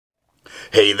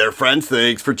Hey there, friends.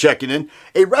 Thanks for checking in.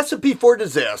 A recipe for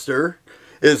disaster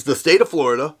is the state of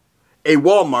Florida, a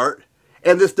Walmart,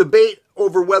 and this debate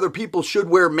over whether people should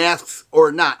wear masks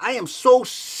or not. I am so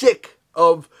sick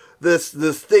of this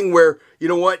thing where, you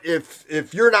know what,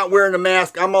 if you're not wearing a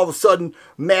mask, I'm all of a sudden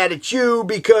mad at you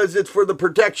because it's for the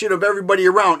protection of everybody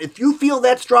around. If you feel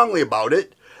that strongly about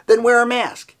it, then wear a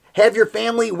mask. Have your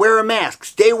family wear a mask.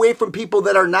 Stay away from people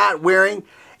that are not wearing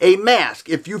a mask.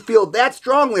 If you feel that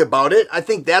strongly about it, I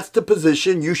think that's the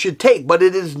position you should take. But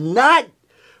it is not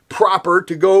proper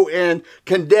to go and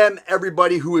condemn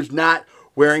everybody who is not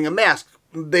wearing a mask.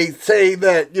 They say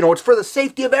that, you know, it's for the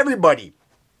safety of everybody.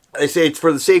 They say it's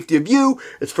for the safety of you,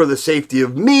 it's for the safety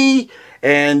of me,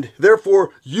 and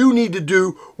therefore you need to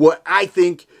do what I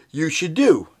think you should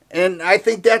do. And I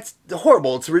think that's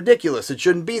horrible. It's ridiculous. It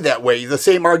shouldn't be that way. The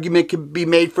same argument can be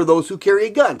made for those who carry a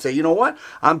gun. Say, you know what?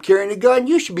 I'm carrying a gun.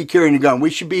 You should be carrying a gun.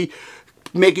 We should be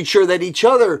making sure that each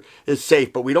other is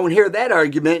safe. But we don't hear that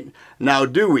argument now,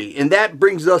 do we? And that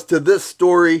brings us to this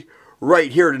story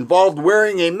right here. It involved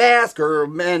wearing a mask or a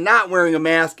man not wearing a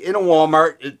mask in a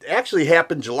Walmart. It actually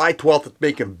happened July 12th. It's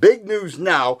making big news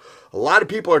now. A lot of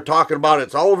people are talking about it.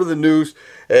 It's all over the news.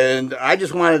 And I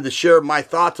just wanted to share my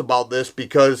thoughts about this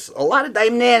because a lot of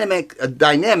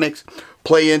dynamics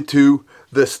play into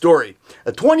this story.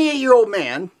 A 28-year-old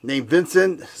man named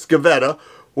Vincent Scavetta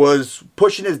was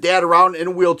pushing his dad around in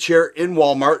a wheelchair in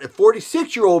Walmart. A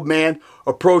 46-year-old man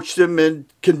approached him and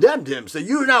condemned him. Said,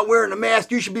 you're not wearing a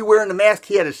mask. You should be wearing a mask.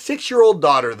 He had a 6-year-old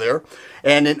daughter there.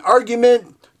 And an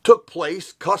argument took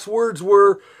place. Cuss words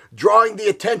were drawing the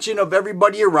attention of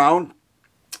everybody around.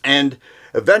 And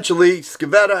eventually,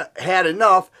 Scavetta had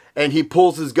enough, and he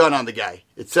pulls his gun on the guy.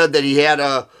 It said that he had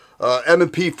a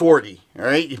M&P 40. All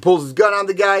right, he pulls his gun on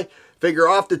the guy, finger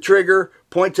off the trigger,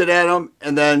 points it at him,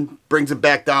 and then brings it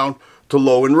back down to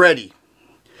low and ready.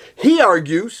 He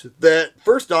argues that,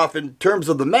 first off, in terms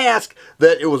of the mask,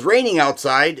 that it was raining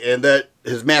outside and that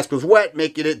his mask was wet,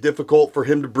 making it difficult for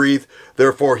him to breathe.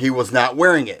 Therefore, he was not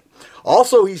wearing it.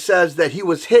 Also, he says that he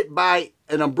was hit by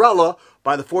an umbrella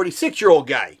by the 46-year-old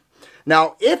guy.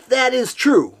 Now, if that is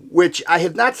true, which I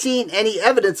have not seen any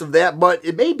evidence of that, but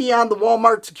it may be on the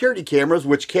Walmart security cameras,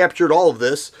 which captured all of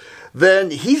this,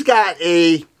 then he's got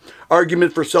a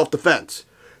argument for self-defense.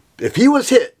 If he was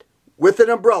hit with an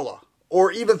umbrella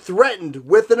or even threatened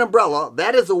with an umbrella,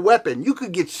 that is a weapon. You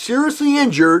could get seriously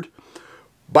injured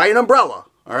by an umbrella.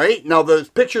 All right. Now, the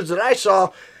pictures that I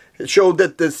saw showed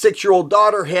that the 6-year-old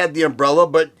daughter had the umbrella,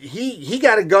 but he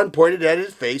got a gun pointed at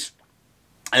his face.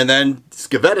 And then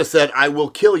Scavetta said, I will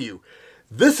kill you.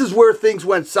 This is where things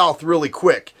went south really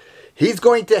quick. He's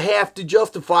going to have to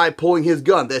justify pulling his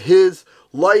gun, that his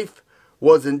life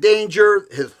was in danger,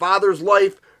 his father's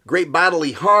life, great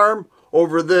bodily harm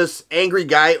over this angry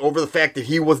guy, over the fact that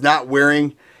he was not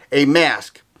wearing a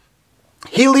mask.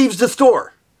 He leaves the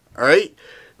store, all right?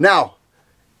 Now,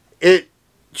 it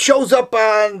shows up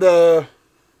on the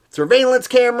surveillance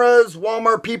cameras.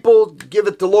 Walmart people give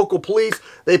it to local police.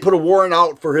 They put a warrant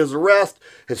out for his arrest.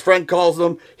 His friend calls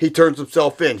him. He turns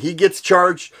himself in. He gets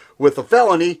charged with a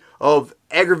felony of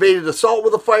aggravated assault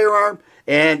with a firearm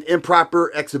and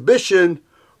improper exhibition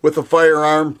with a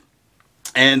firearm.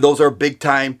 And those are big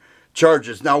time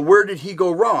charges. Now, where did he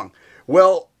go wrong?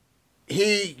 Well,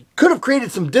 he could have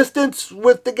created some distance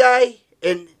with the guy.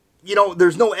 And, you know,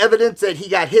 there's no evidence that he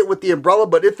got hit with the umbrella.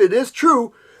 But if it is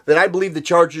true, then I believe the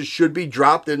charges should be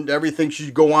dropped and everything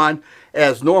should go on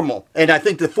as normal. And I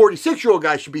think the 46-year-old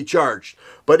guy should be charged.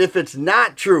 But if it's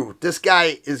not true, this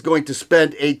guy is going to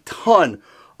spend a ton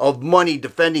of money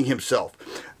defending himself.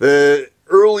 The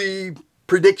early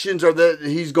predictions are that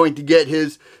he's going to get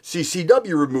his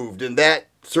CCW removed, and that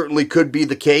certainly could be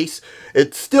the case.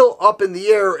 It's still up in the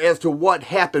air as to what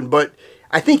happened, but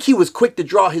I think he was quick to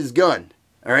draw his gun.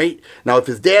 All right. Now, if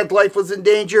his dad's life was in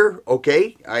danger,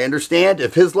 okay, I understand.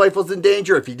 If his life was in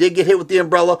danger, if he did get hit with the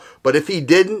umbrella, but if he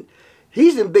didn't,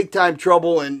 he's in big time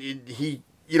trouble. And he,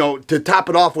 you know, to top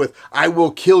it off with, I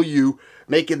will kill you,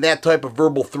 making that type of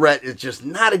verbal threat is just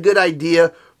not a good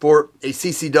idea for a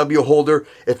CCW holder.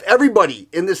 If everybody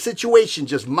in this situation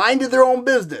just minded their own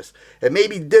business and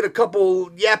maybe did a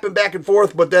couple yapping back and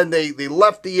forth, but then they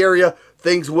left the area,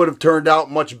 things would have turned out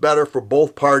much better for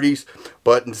both parties.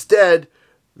 But instead,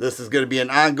 this is going to be an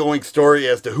ongoing story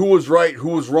as to who was right, who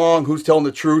was wrong, who's telling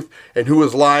the truth, and who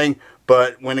is lying.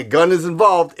 But when a gun is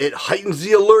involved, it heightens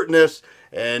the alertness,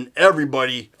 and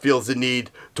everybody feels the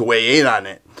need to weigh in on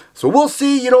it. So we'll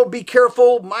see. You know, be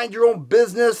careful, mind your own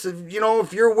business. If, you know,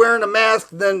 if you're wearing a mask,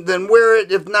 then wear it.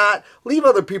 If not, leave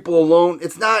other people alone.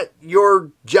 It's not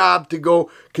your job to go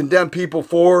condemn people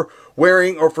for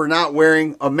wearing or for not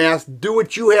wearing a mask. Do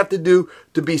what you have to do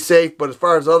to be safe, but as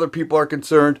far as other people are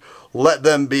concerned, let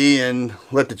them be and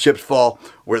let the chips fall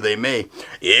where they may.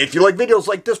 If you like videos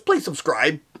like this, please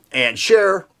subscribe and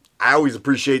share. I always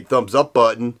appreciate the thumbs up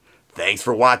button. Thanks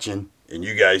for watching, and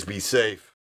you guys be safe.